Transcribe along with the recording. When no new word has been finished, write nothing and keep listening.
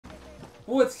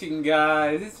What's kicking,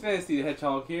 guys? It's Fantasy the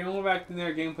Hedgehog here, and we're back to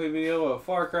another gameplay video of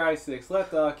Far Cry 6.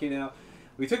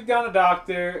 We took down a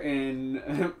doctor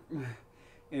and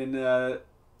and the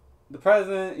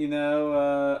president.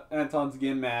 Anton's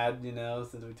getting mad.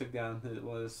 Since we took down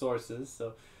one of his sources.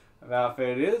 So, without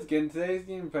further ado, let's get into today's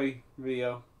gameplay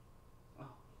video.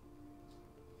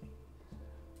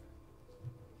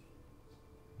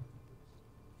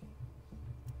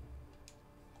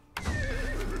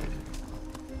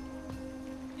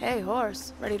 Hey,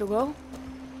 horse, ready to go?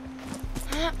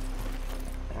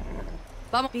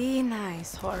 Be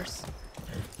nice, horse.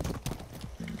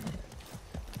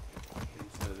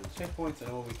 So the checkpoints, I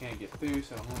know we can't get through,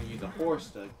 so I'm going to use a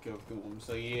horse to go through them.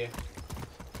 So yeah.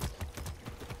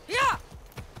 Yeah.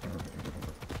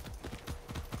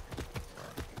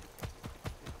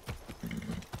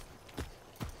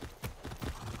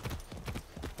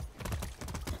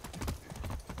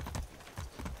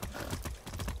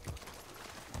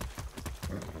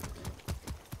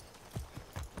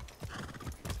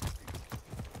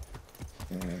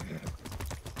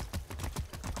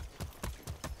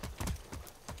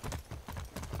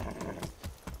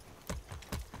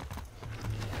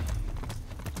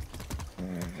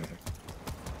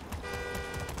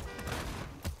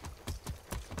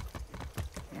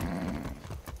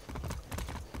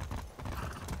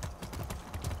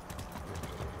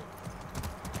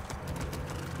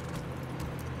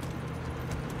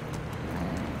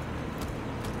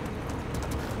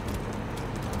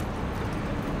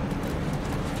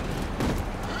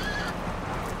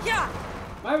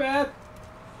 My bad.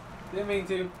 Didn't mean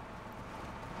to.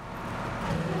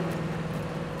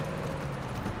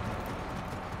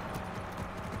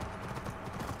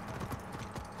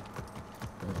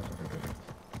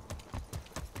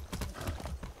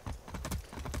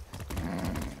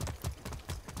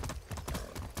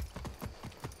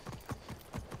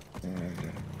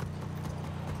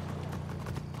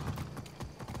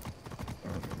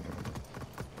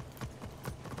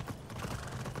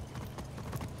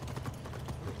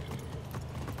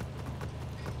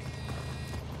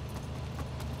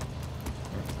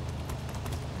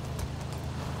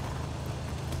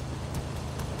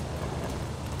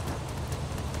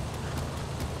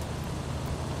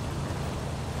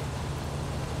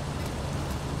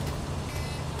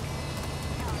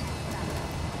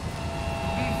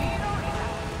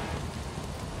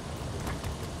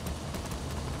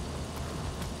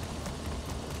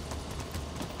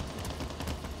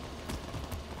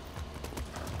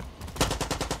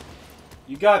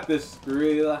 You got this,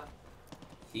 gorilla.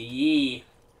 Yeah.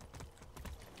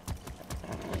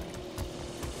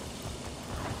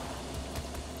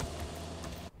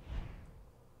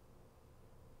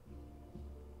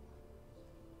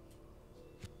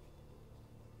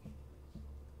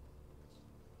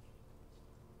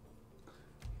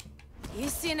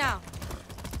 Easy now.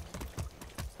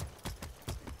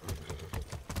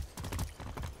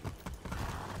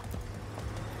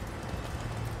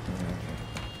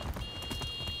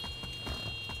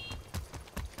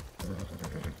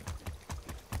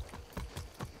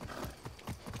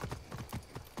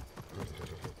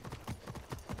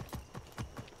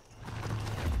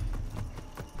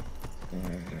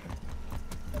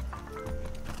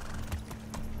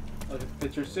 Look at the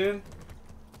picture soon.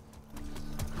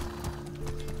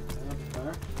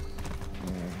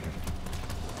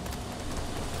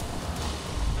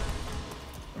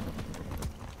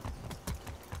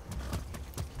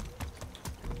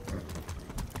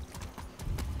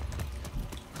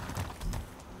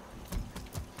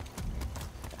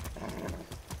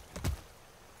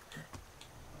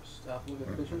 Stop, look at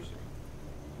the pictures.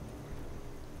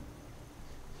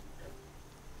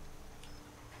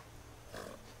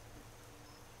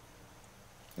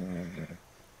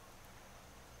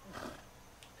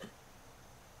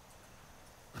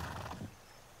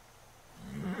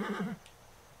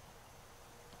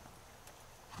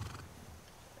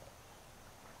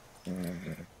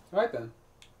 Right then.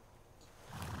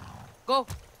 Go.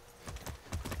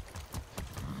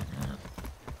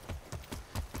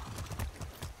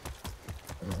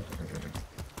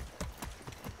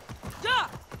 Yeah.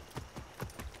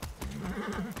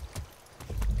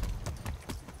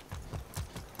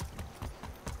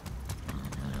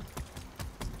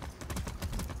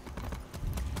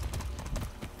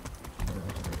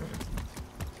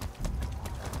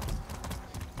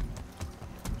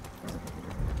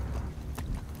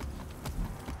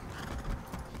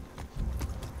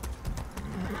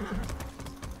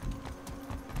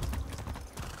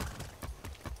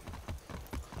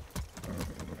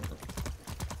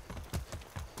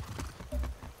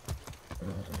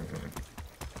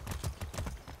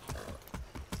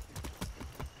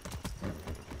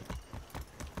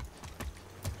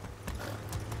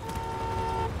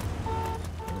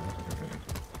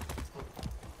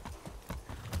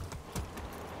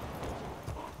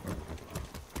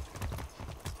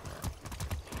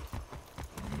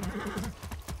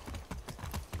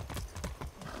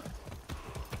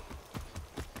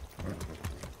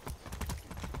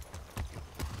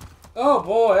 Oh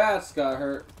boy, that's got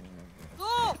hurt. Go!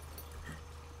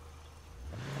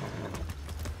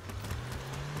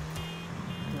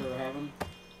 What happened?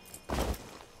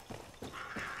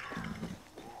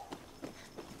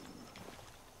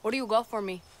 What do you got for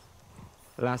me?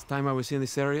 Last time I was in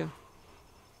this area,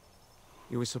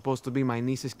 it was supposed to be my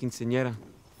niece's quinceañera.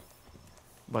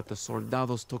 But the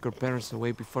soldados took her parents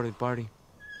away before the party.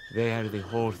 They had the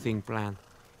whole thing planned.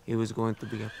 It was going to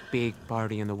be a big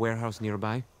party in the warehouse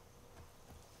nearby.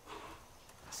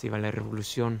 Así va la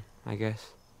revolución, I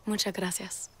guess. Muchas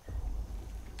gracias.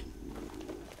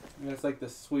 Yeah, it's like the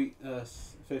sweet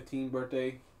 15th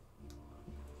birthday.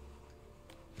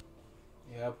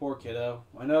 Yeah, poor kiddo.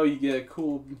 I know you get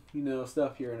cool, you know,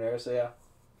 stuff here and there, so yeah.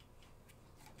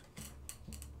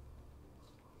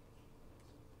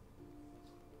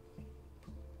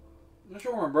 I'm not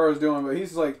sure what my bro's doing, but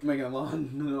he's like making a lot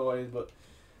of noise, but...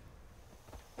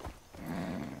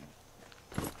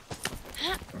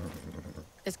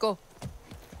 Let's go.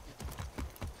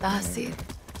 That's it.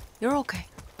 You're okay.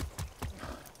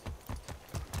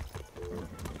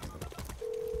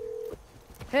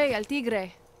 Hey, El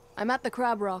Tigre. I'm at the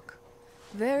Crab Rock.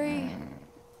 Very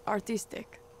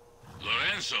artistic.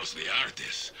 Lorenzo's the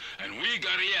artist, and we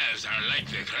guerrillas are like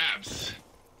the crabs.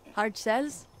 Hard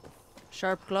shells?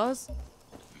 Sharp claws?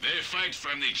 They fight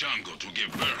from the jungle to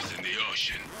give birth in the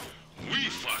ocean. We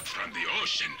fought from the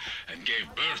ocean and gave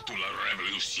birth to la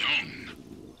revolution.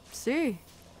 See?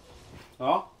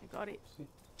 Oh? I got it.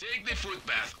 Take the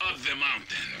footpath up the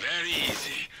mountain, very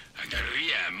easy. A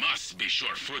guerrilla must be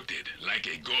sure-footed, like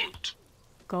a goat.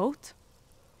 Goat?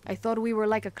 I thought we were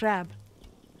like a crab.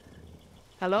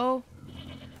 Hello?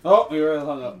 Oh, we were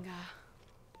hung up. Venga.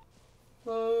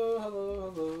 Hello,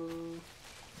 hello, hello.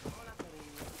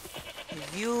 The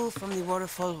view from the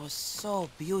waterfall was so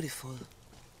beautiful.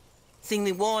 Seeing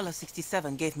the wall of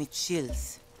 67 gave me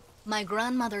chills. My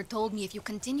grandmother told me if you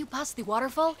continue past the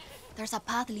waterfall, there's a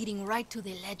path leading right to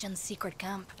the Legend's secret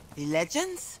camp. The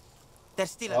legends? They're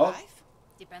still Oh. alive?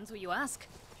 Depends who you ask.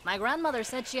 My grandmother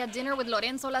said she had dinner with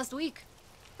Lorenzo last week.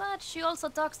 But she also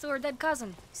talks to her dead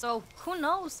cousin, so who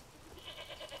knows?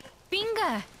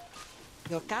 Pinga!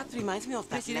 Your cat reminds me of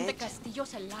that Presidente ledge.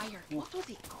 Castillo's a liar. What do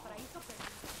they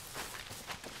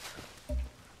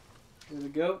Here's a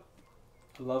goat.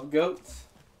 I love goats.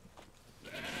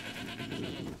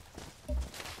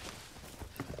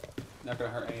 Not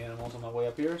gonna hurt any animals on my way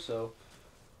up here, so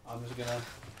I'm just gonna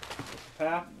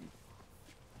path.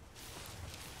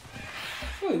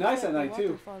 It's really nice at night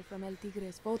too. Waterfall from El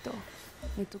Tigre's photo.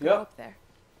 Need to Yep. go up there.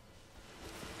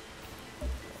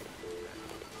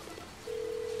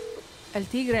 El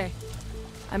Tigre.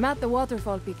 I'm at the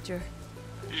waterfall picture.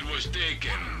 It was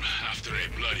taken after a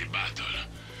bloody battle.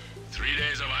 3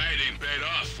 days of hiding paid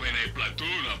off when a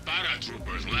platoon of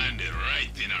paratroopers landed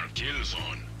right in our kill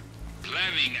zone.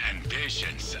 Planning and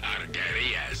patience are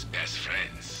guerrillas' best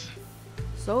friends.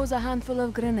 So's a handful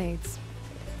of grenades.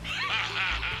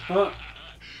 Huh.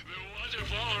 The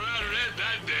waterfall ran red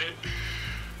that day.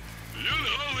 You know,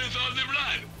 with all the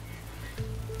blood.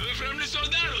 From the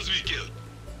soldados we killed.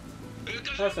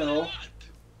 That's an old.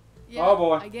 Yeah, Oh,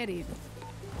 boy. I get it.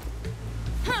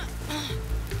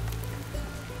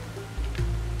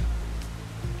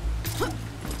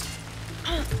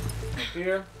 Up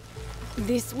here.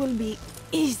 This will be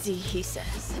easy, he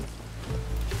says.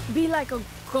 Be like a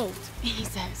goat, he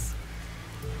says.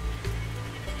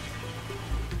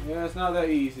 Yeah, it's not that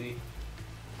easy.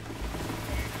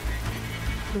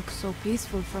 Looks so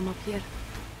peaceful from up here.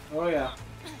 Oh yeah.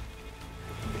 This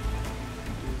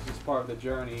is just part of the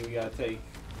journey we gotta take,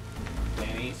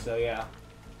 Danny. So yeah,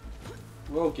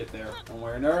 we'll get there when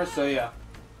we're nerds. So yeah.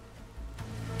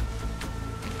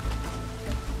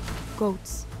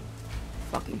 Goats.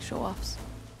 Fucking show-offs.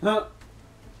 Huh.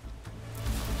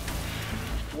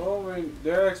 Well,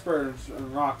 they're experts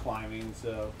in rock climbing,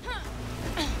 so.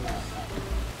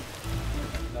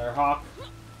 Another hawk.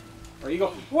 Or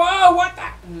eagle. Whoa! What the?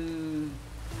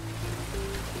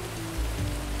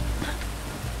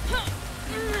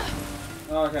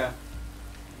 Okay.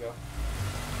 Go.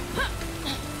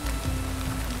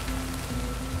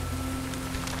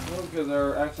 Well, because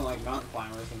they're acting like mountain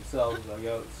climbers themselves, the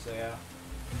goats, so yeah.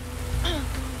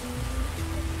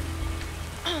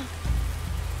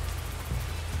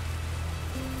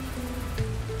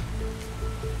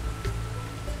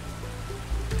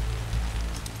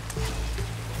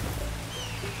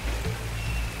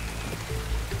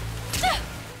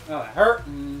 Oh, that hurt.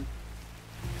 So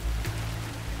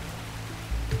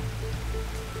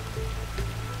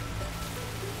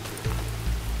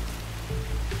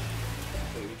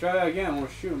if you try that again, we'll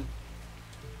shoot him.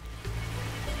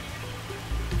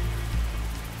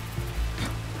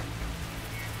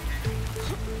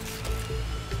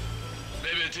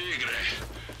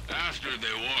 After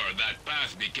the war, that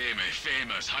path became a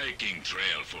famous hiking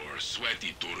trail for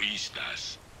sweaty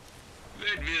turistas.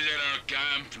 They'd visit our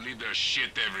camp, leave their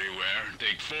shit everywhere,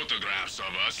 take photographs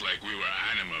of us like we were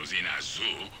animals in a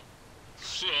zoo.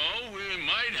 So, we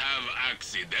might have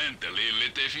accidentally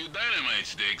lit a few dynamite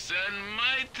sticks and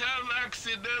might have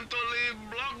accidentally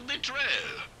blocked the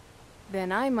trail.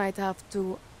 Then I might have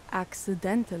to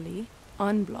accidentally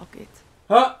unblock it.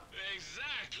 Huh?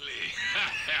 Exactly.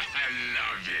 I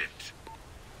love it.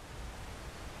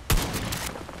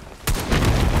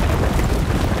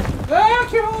 Ah,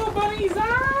 kill all the bunnies!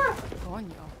 Ah!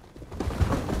 Coño.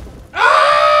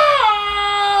 Ah!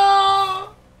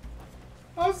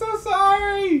 I'm so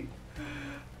sorry!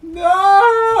 No!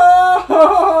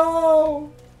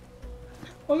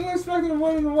 I wasn't expecting to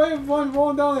run away of one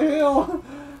rolling down the hill.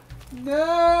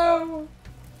 No!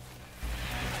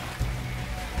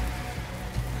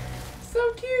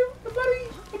 So cute! The bunny!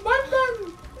 The bun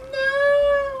bun! No!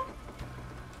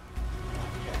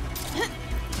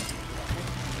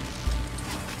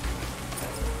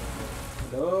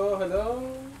 Hello, hello?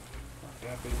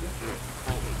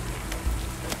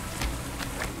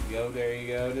 There you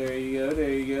go, there you go,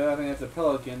 there you go. I think that's a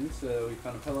pelican, so we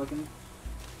found a pelican.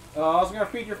 Oh, I was gonna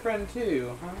feed your friend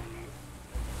too, huh?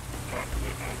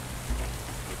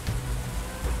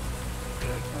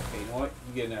 Okay, you know what?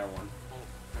 You get another one.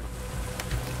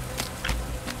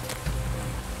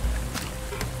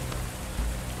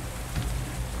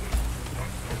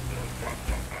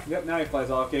 Yep, now he flies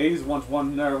off. Okay, he just wants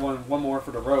one more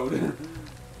for the road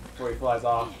before he flies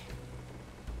off.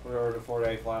 Or before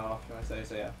they fly off, can I say?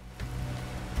 So yeah.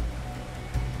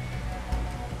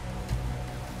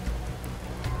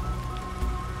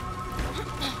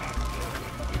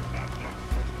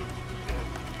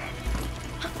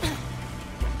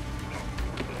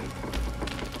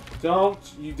 Don't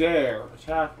you dare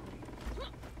attack me.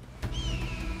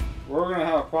 We're gonna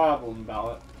have a problem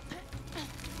about it.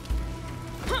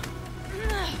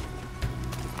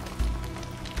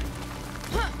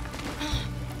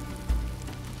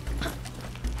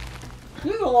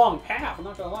 This is a long path, I'm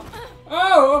not gonna lie.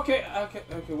 Oh, okay,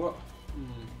 well.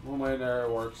 One way and there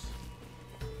it works.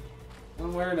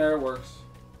 One way and there it works.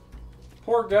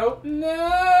 Poor goat.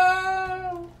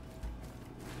 No!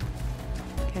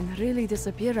 Can really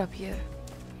disappear up here.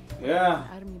 Yeah.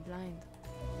 Army blind.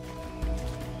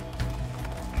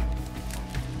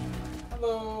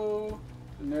 Hello.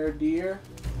 And there, dear.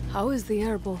 How is the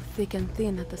air both thick and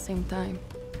thin at the same time?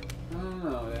 I don't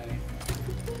know, Danny.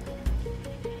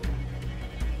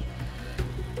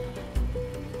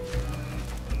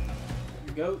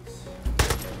 Goats.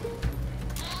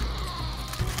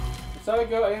 Sorry,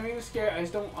 goat. I didn't mean to scare. I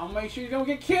just don't. I'll make sure you don't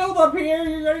get killed up here.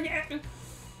 You're gonna get.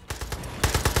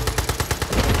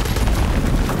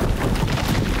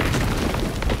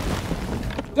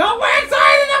 Don't wait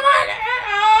inside the mud!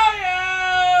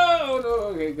 Oh no!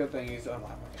 Okay, good thing he's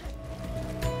alive.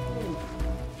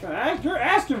 You're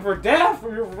asking for death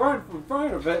when you're running from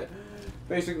front of it.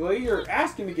 Basically, you're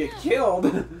asking to get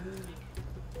killed.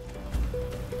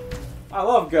 I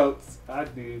love goats. I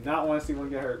do not want to see one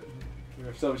get hurt.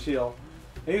 They're so chill.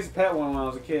 I used to pet one when I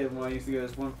was a kid, when I used to go to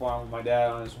this one farm with my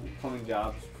dad on his plumbing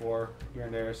jobs before here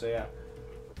and there, so yeah.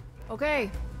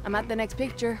 Okay, I'm at the next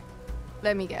picture.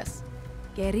 Let me guess.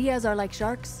 Guerrillas are like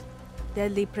sharks?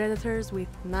 Deadly predators with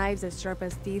knives as sharp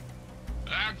as teeth?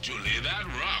 Actually, that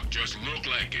rock just looked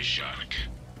like a shark.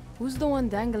 Who's the one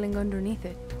dangling underneath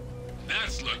it?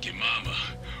 That's Lucky Mama.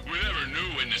 We never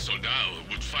knew when the soldado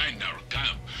would find our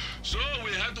camp, so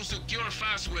we had to secure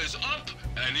fast ways up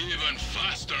and even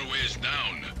faster ways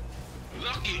down.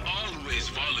 Lucky always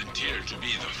volunteered to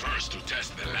be the first to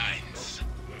test the lines.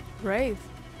 Brave.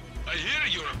 I hear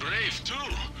you're brave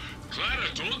too. Clara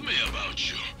told me about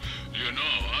you. You know,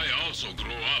 I also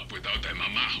grew up without a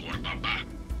mama or papa.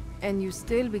 And you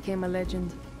still became a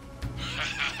legend.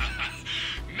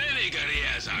 Many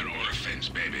guerrillas are orphans,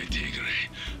 baby tigre.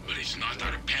 But it's not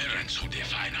our parents who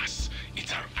define us.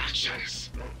 It's our actions.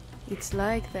 It's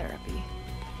like therapy.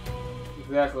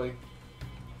 Exactly.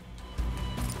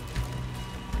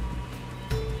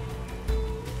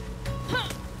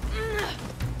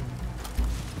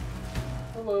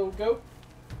 Hello, goat.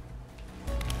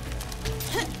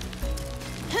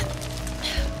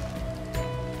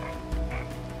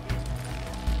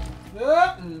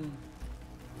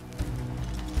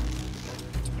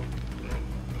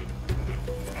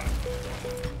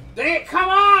 Dang it, come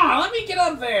on! Let me get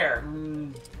up there!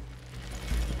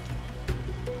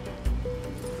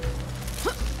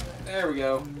 There we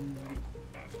go.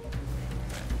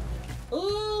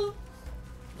 Ooh.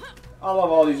 I love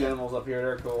all these animals up here,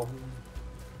 they're cool.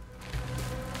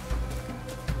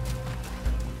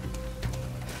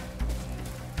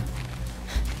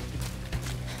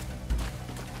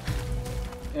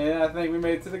 And I think we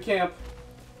made it to the camp.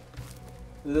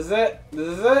 This is it. This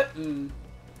is it.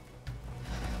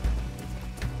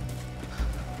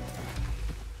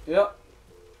 Yep.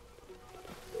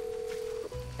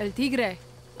 El Tigre.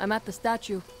 I'm at the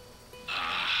statue.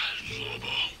 Ah,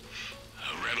 Lobo.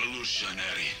 A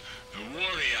revolutionary, a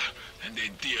warrior, and a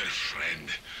dear friend.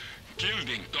 Killed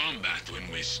in combat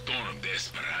when we stormed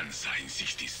Esperanza in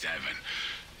 '67.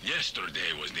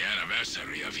 Yesterday was the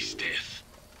anniversary of his death.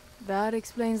 That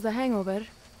explains the hangover.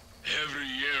 Every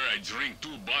year I drink 2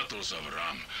 bottles of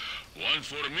rum. One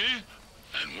for me,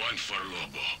 and one for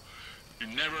Lobo. You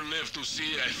never lived to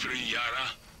see a free Yara?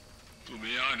 To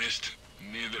be honest,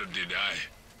 neither did I.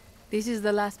 This is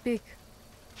the last pick.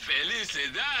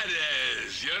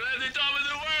 Felicidades! You're at the top of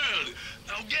the world!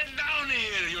 Now get down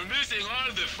here! You're missing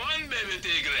all the fun, baby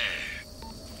tigre!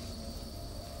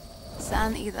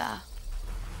 San Ida.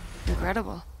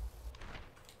 Incredible.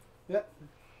 Yep.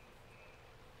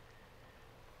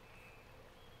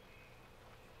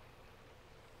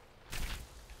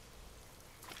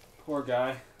 Poor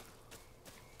guy.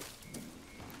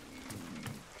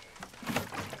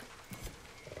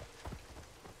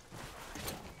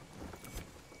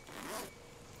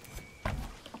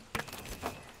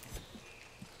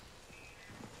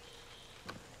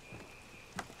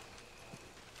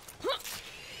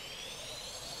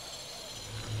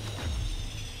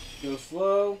 Go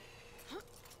slow.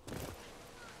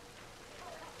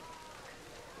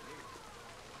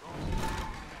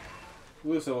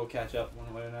 Luso will catch up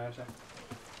one way or another.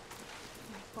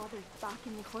 My father's back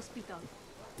in the hospital.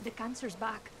 The cancer's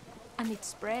back, and it's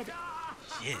spread.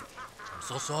 Shit, I'm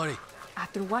so sorry.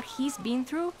 After what he's been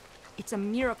through, it's a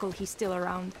miracle he's still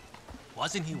around.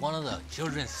 Wasn't he one of the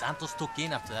children Santos took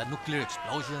in after that nuclear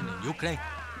explosion in Ukraine?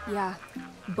 Yeah,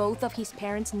 both of his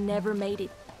parents never made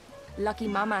it. Lucky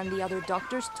Mama and the other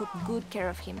doctors took good care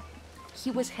of him. He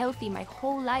was healthy my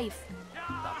whole life.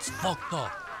 That's fucked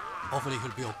up. Hopefully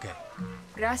he'll be okay.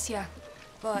 Gracias,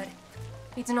 but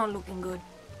it's not looking good.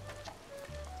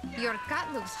 Your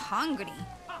cat looks hungry.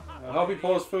 I hope he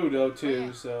pulls food though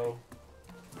too, so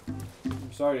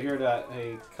I'm sorry to hear that.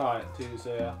 Hey, caught it too,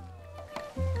 so yeah.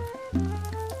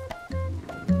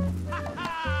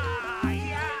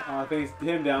 I think it's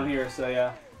him down here, so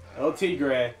yeah. El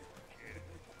Tigre.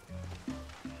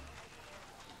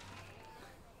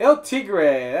 El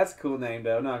Tigre! That's a cool name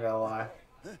though, not gonna lie.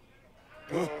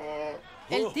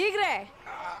 El Tigre!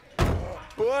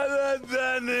 Hola,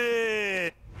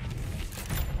 Danny!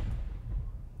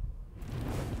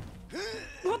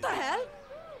 What the hell?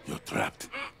 You're trapped.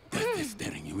 Death is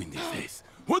staring you in the face.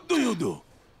 What do you do?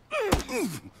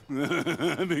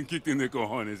 I've been kicked in the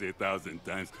cojones 1,000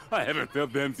 times. I haven't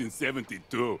felt them since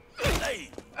 '72.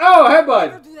 Hey! Oh, hey,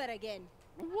 bud! Never do that again.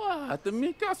 What?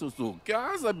 Mi caso su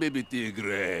casa, baby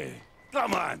tigre.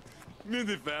 Come on, meet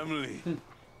the family.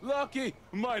 Lucky,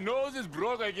 my nose is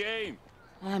broke again.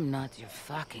 I'm not your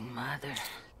fucking mother.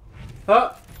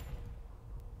 Huh?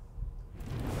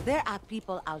 There are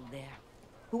people out there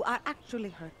who are actually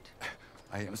hurt.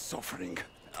 I am suffering.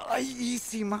 Ay,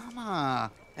 easy,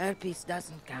 mama. Herpes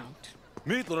doesn't count.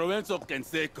 Meet Lorenzo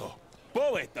Canseco,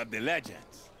 poet of the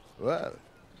legends. Well,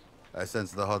 I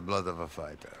sense the hot blood of a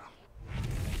fighter.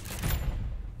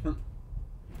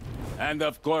 And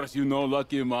of course, you know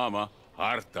Lucky Mama,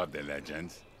 heart of the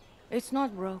legends. It's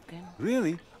not broken.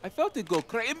 Really? I felt it go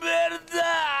crazy.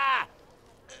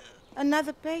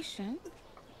 Another patient?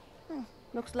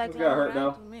 Looks like Who got hurt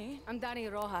now? to me. I'm Danny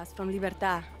Rojas from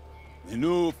Libertad. The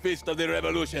new fist of the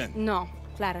revolution. No,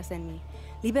 Clara sent me.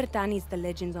 Libertad needs the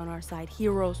legends on our side,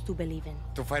 heroes to believe in.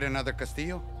 To fight another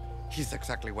Castillo? He's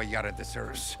exactly what Yara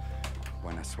deserves.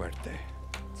 Buena suerte.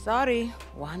 Sorry,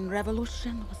 one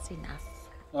revolution was enough.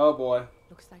 Oh boy.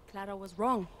 Looks like Clara was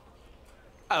wrong.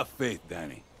 Have faith,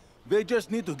 Danny. They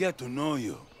just need to get to know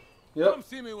you. Yep. Come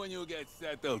see me when you get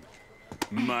settled.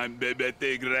 My baby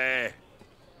tigre.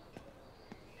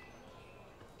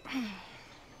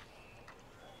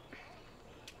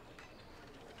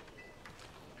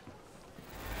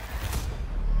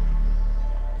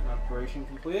 Operation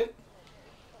completed.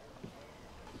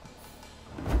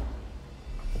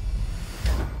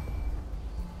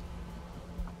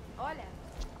 Hola.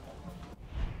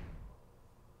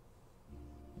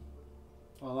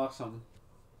 Unlock something.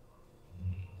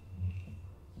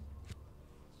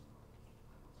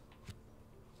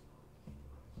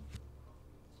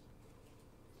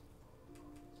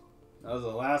 That was the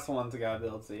last ones I gotta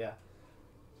build, so yeah.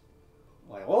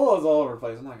 Like, well, it was all over the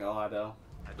place, I'm not gonna lie though.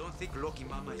 I don't think Lucky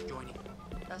Mama is joining.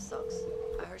 That sucks.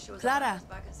 I heard she was Clara,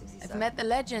 back in '67. I've met the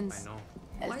legends. I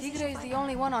know. El Tigre is the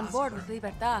only one on board with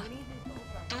Libertad.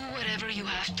 Do whatever you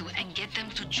have to and get them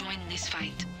to join this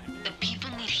fight. The people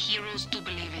need heroes to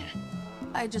believe in.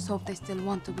 I just hope they still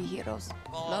want to be heroes.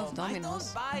 Love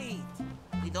dominoes. Bite.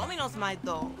 The dominoes might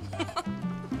though.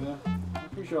 Yeah, I'm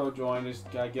pretty sure I'll join. Just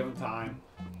gotta give him time.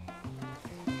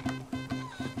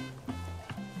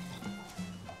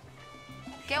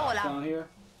 Down here.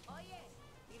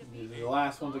 These are the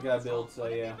last ones I gotta build, so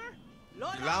yeah.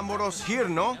 Glamorous here,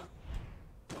 no?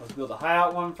 Let's build a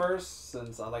hideout one first,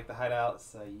 since I like the hideout.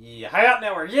 So yeah, hideout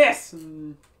network, yes!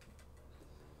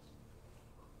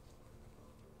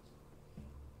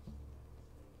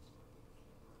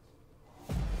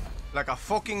 Like a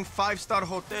fucking 5-star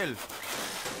hotel.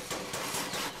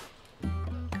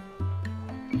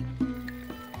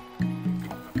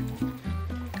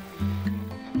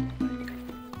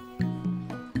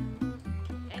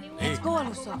 Hey,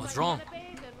 what's wrong?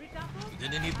 You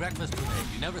didn't eat breakfast today.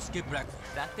 You never skip breakfast.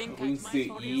 That thing Wing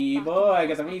suit, yeah, boy, I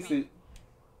got the wing suit.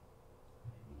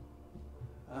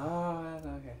 Oh,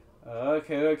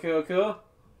 okay. Cool.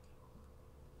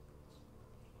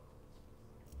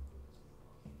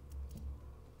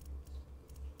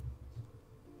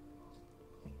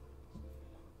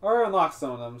 Or unlock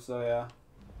some of them, so yeah.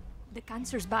 The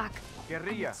cancer's back.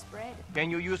 Guerrilla, can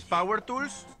you use power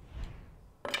tools?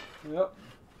 Yep.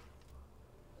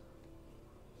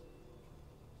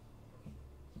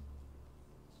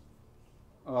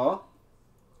 Oh.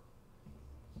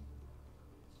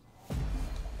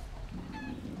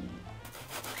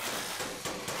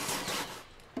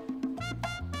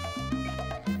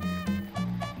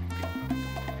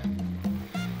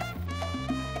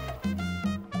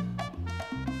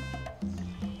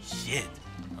 Shit.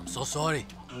 I'm so sorry.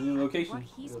 New location. What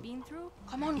he's been through?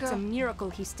 Come on, girl. It's a miracle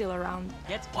he's still around.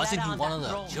 Wasn't he one of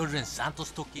the children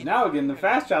Santos took in? Now we're getting the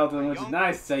fast travel to them, which is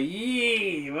nice. So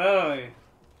yeah, boy.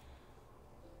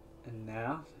 And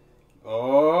now,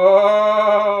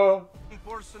 oh,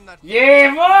 yeah,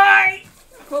 boy!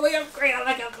 Fully upgrade. I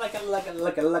like it,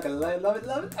 love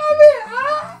it.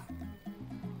 Ah!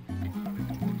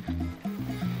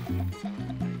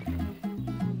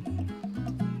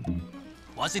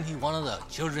 Wasn't he one of the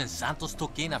children Santos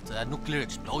took in after that nuclear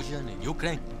explosion in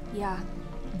Ukraine? Yeah,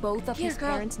 both of his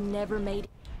parents never made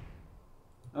it.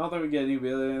 I don't think we get a new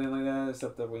build or anything like that,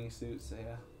 except the wingsuits, so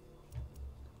yeah.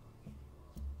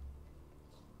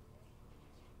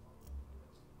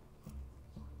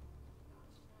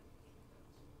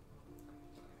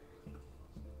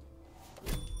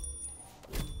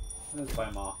 Let's buy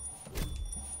them all.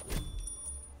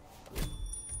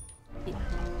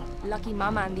 Lucky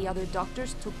Mama and the other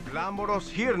doctors took Glamorous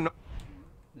here, no?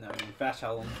 No, I mean fast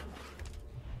travel.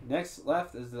 Next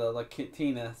left is the La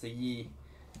Cantina, so yeah.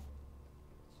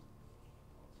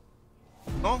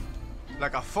 No?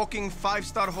 Like a fucking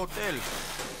 5-star hotel.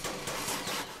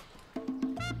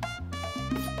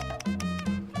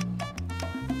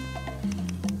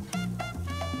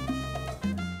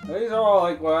 These are all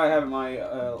like what I have in my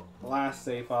last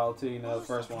save file too, you know, the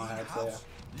first one I had, so yeah.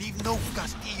 Leave no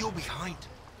Castillo behind.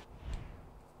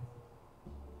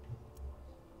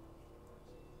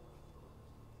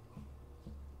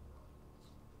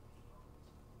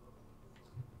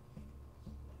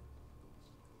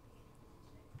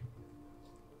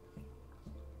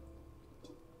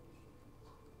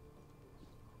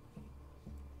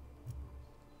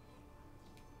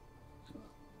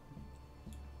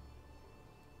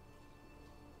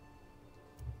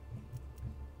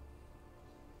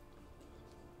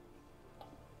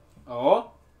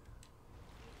 Oh?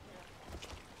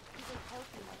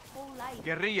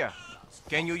 Guerrilla,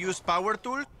 can you use power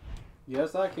tools?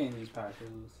 Yes, I can use power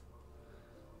tools.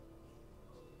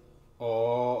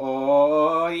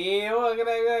 Oh, yeah, look at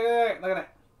that, look at that.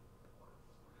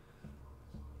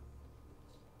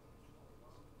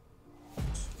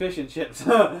 Fish and chips.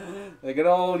 Like good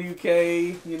old UK,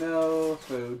 you know,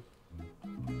 food.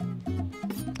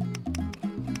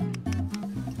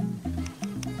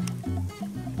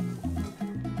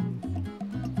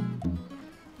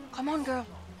 Come on, girl.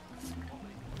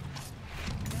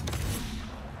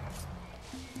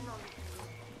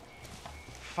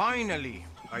 Finally,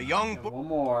 a young... One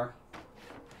more.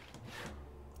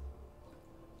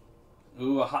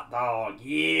 Ooh, a hot dog.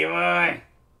 Yeah, boy.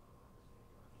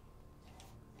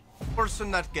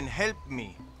 person that can help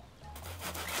me.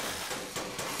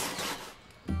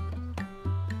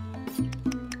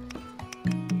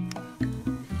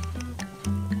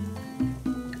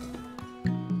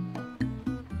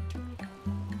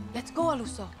 Let's go,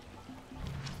 Aluso.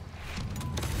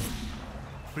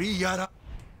 Priyara.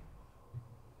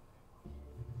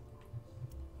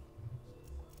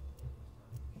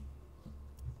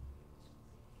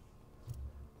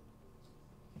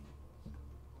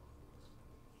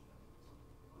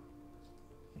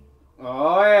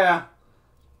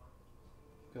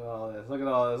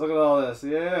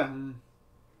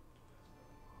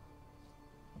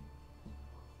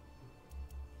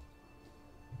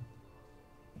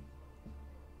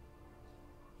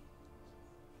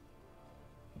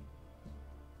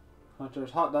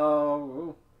 There's hot dog.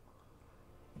 Ooh.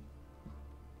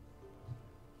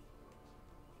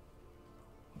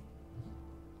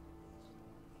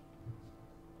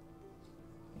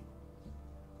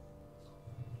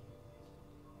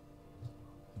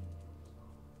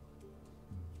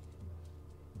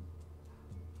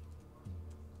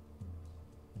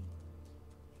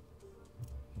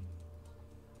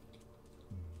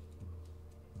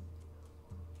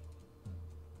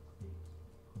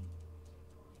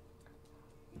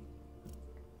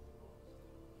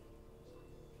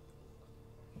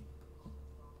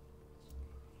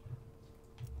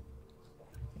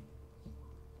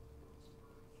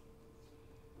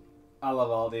 I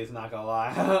love all these, not gonna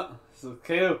lie. So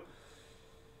cool.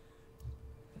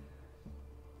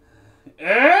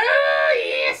 Oh,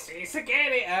 yes! It's a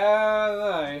kitty!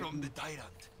 From the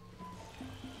tyrant.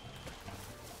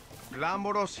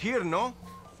 Glamorous here, no?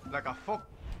 Like a fuck.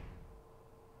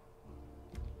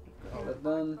 All it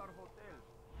done.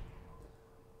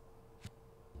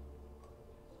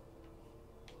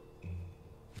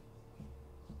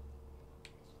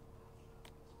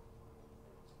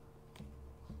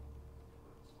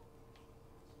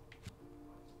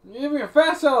 Give me a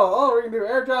fast shuttle. Oh, we can do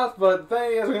airdrops, but the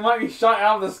thing is, we might be shot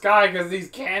out of the sky because these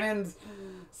cannons.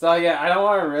 So yeah, I don't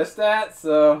want to risk that.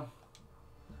 So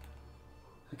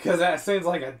because that seems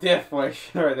like a diff way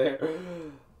right there.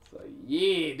 So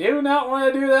yeah, do not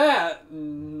want to do that.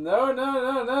 No, no,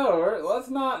 no, no. Let's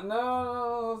not.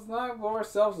 No, let's not blow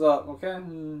ourselves up. Okay.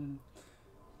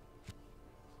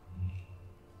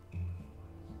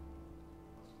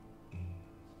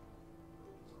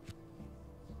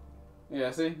 Yeah,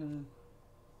 see?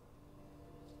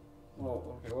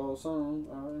 Well, okay, well, some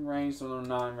are in range, some are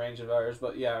not in range of ours,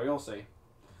 but yeah, we'll see.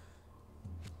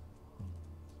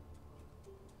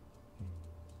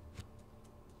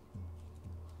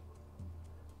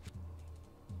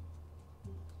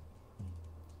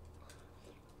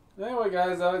 Anyway,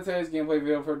 guys, that's today's gameplay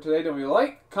video for today. Don't forget to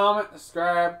like, comment,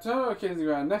 subscribe, turn on notifications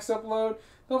around next upload.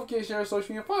 Don't forget to share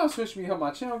social media, follow social media, help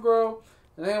my channel grow.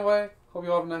 And anyway, hope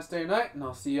you all have a nice day or night, and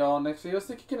I'll see you all next video.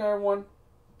 Stay kicking, everyone.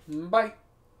 Bye.